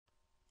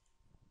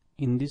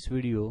In this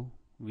video,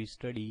 we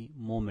study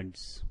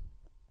moments.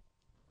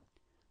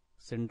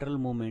 Central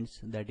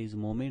moments, that is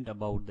moment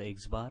about the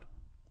x bar.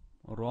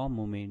 Raw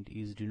moment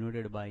is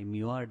denoted by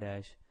mu r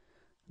dash,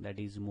 that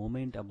is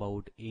moment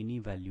about any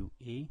value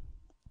a.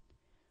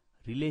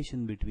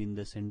 Relation between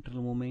the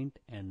central moment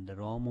and the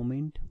raw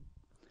moment.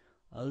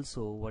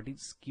 Also, what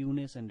is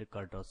skewness and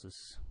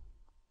kurtosis.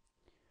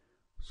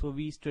 So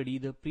we study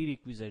the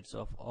prerequisites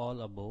of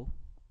all above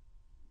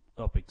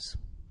topics.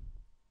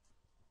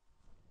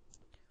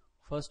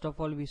 First of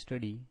all, we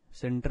study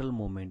central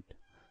moment.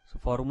 So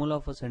formula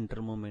of a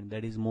central moment,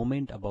 that is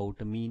moment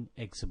about mean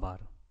x bar.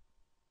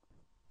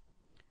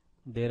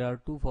 There are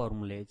two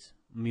formulas.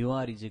 Mu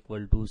r is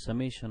equal to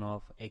summation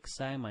of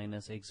xi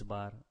minus x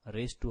bar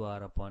raised to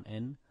r upon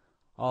n,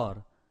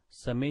 or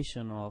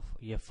summation of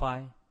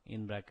fi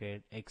in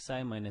bracket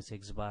xi minus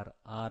x bar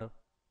r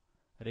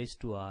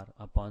raised to r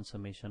upon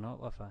summation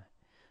of fi.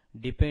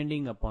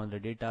 Depending upon the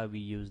data, we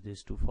use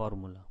these two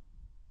formula.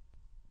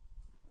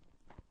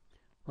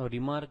 Now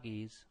remark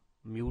is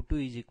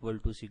mu2 is equal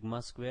to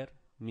sigma square,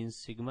 means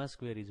sigma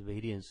square is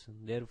variance,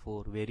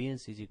 therefore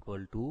variance is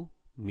equal to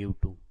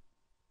mu2.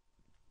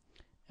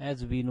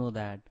 As we know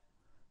that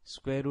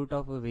square root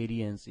of a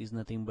variance is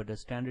nothing but a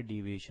standard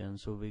deviation,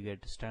 so we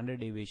get standard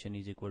deviation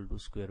is equal to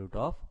square root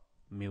of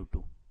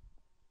mu2.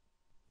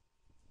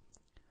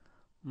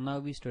 Now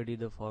we study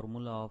the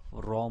formula of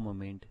raw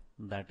moment,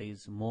 that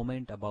is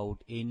moment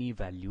about any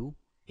value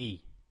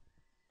a.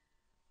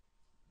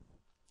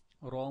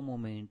 Raw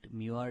moment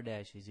mu r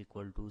dash is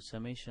equal to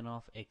summation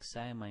of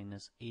xi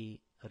minus a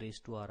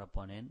raised to r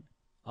upon n,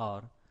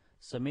 or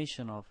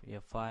summation of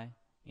fi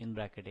in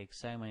bracket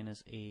xi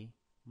minus a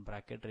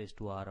bracket raised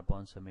to r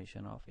upon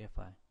summation of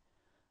fi.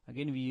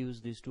 Again we use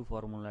these two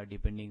formula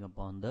depending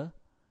upon the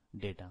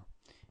data.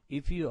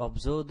 If you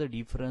observe the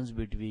difference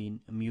between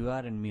mu r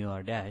and mu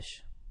r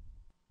dash,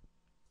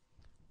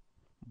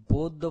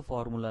 both the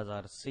formulas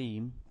are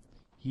same.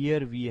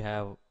 Here we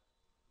have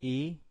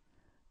a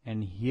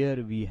and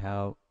here we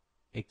have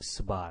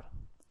x bar.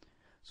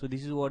 So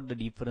this is what the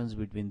difference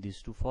between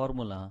these two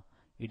formula.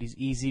 It is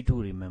easy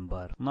to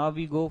remember. Now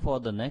we go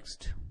for the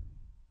next.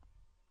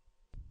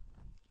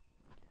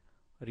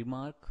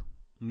 Remark,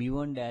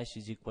 mu1 dash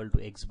is equal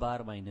to x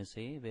bar minus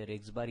a, where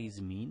x bar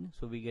is mean.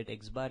 So we get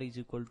x bar is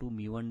equal to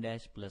mu1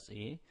 dash plus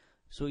a.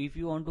 So if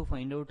you want to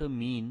find out a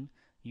mean,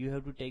 you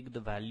have to take the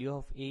value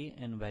of a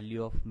and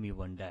value of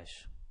mu1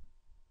 dash.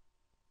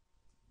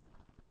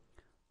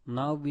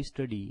 Now we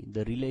study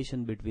the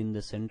relation between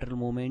the central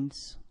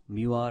moments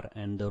mu r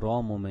and the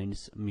raw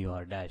moments mu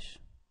r dash.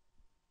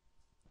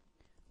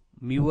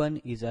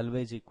 Mu1 is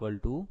always equal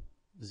to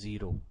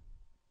 0.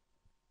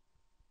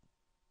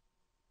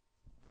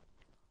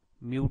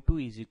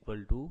 Mu2 is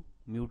equal to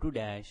mu2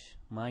 dash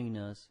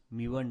minus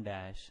mu1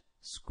 dash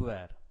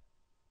square.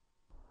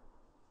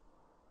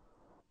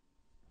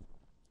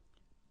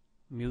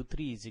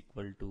 Mu3 is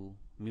equal to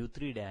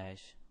mu3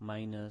 dash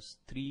minus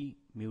 3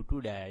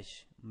 mu2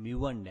 dash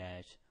mu1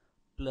 dash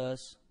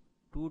plus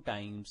 2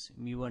 times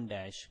mu1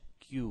 dash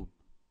cube.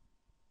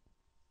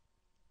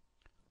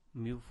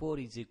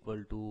 Mu4 is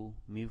equal to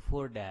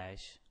mu4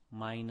 dash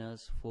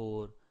minus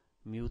 4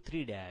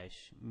 mu3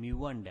 dash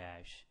mu1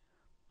 dash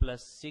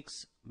plus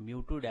 6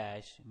 mu2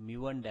 dash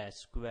mu1 dash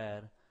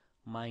square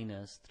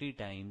minus 3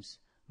 times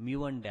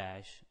mu1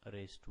 dash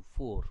raised to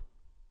 4.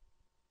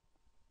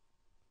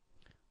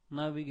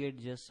 Now we get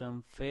just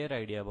some fair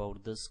idea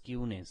about the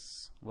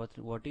skewness.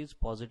 What is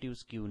positive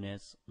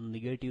skewness,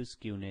 negative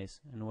skewness,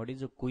 and what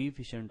is the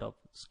coefficient of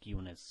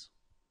skewness.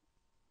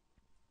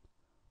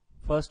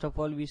 First of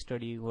all, we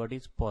study what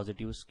is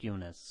positive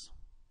skewness.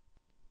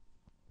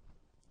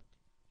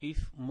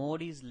 If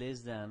mode is less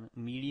than,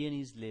 median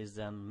is less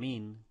than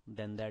mean,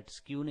 then that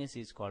skewness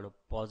is called a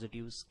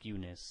positive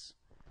skewness.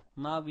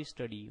 Now we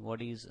study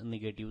what is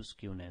negative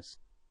skewness.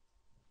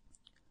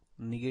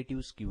 Negative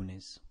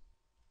skewness.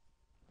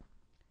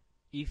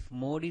 If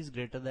mode is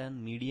greater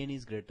than, median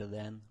is greater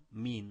than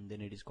mean, then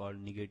it is called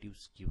negative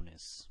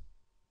skewness.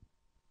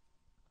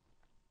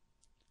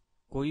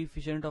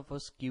 Coefficient of a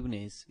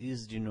skewness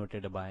is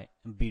denoted by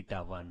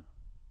beta 1.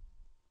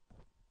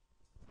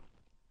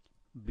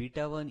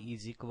 Beta 1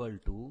 is equal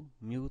to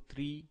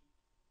mu3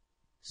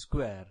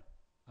 square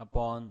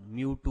upon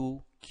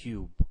mu2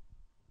 cube.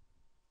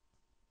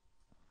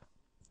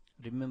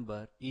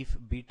 Remember, if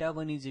beta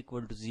 1 is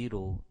equal to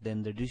 0,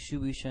 then the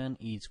distribution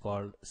is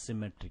called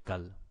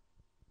symmetrical.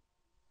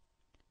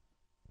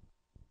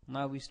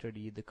 Now we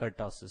study the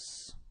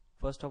kurtosis.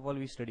 First of all,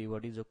 we study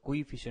what is the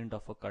coefficient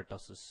of a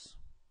kurtosis.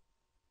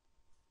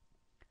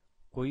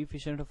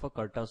 Coefficient of a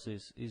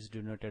kurtosis is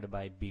denoted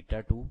by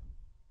beta 2.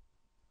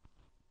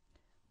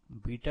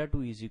 Beta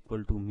 2 is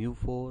equal to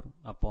mu4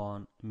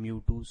 upon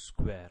mu2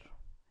 square.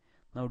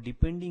 Now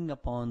depending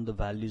upon the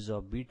values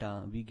of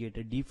beta, we get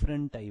a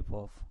different type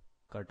of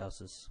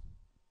kurtosis.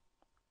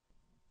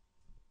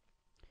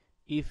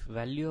 If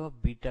value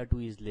of beta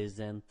 2 is less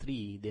than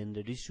 3, then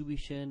the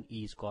distribution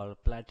is called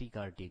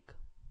platykurtic.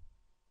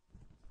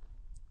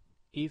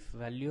 If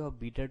value of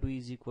beta 2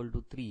 is equal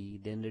to 3,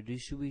 then the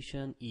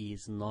distribution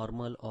is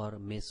normal or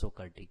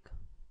mesokurtic.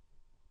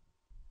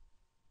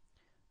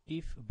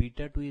 If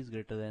beta 2 is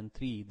greater than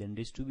 3, then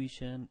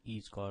distribution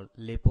is called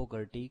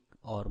lepokurtic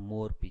or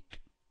more peaked.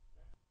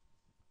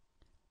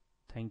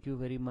 Thank you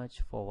very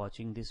much for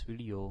watching this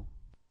video.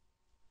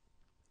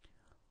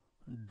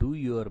 Do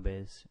your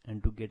best,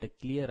 and to get a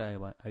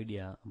clear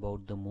idea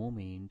about the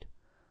movement,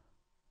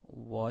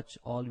 watch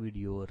all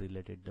video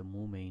related to the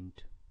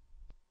movement.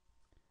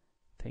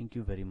 Thank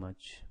you very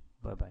much.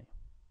 Bye bye.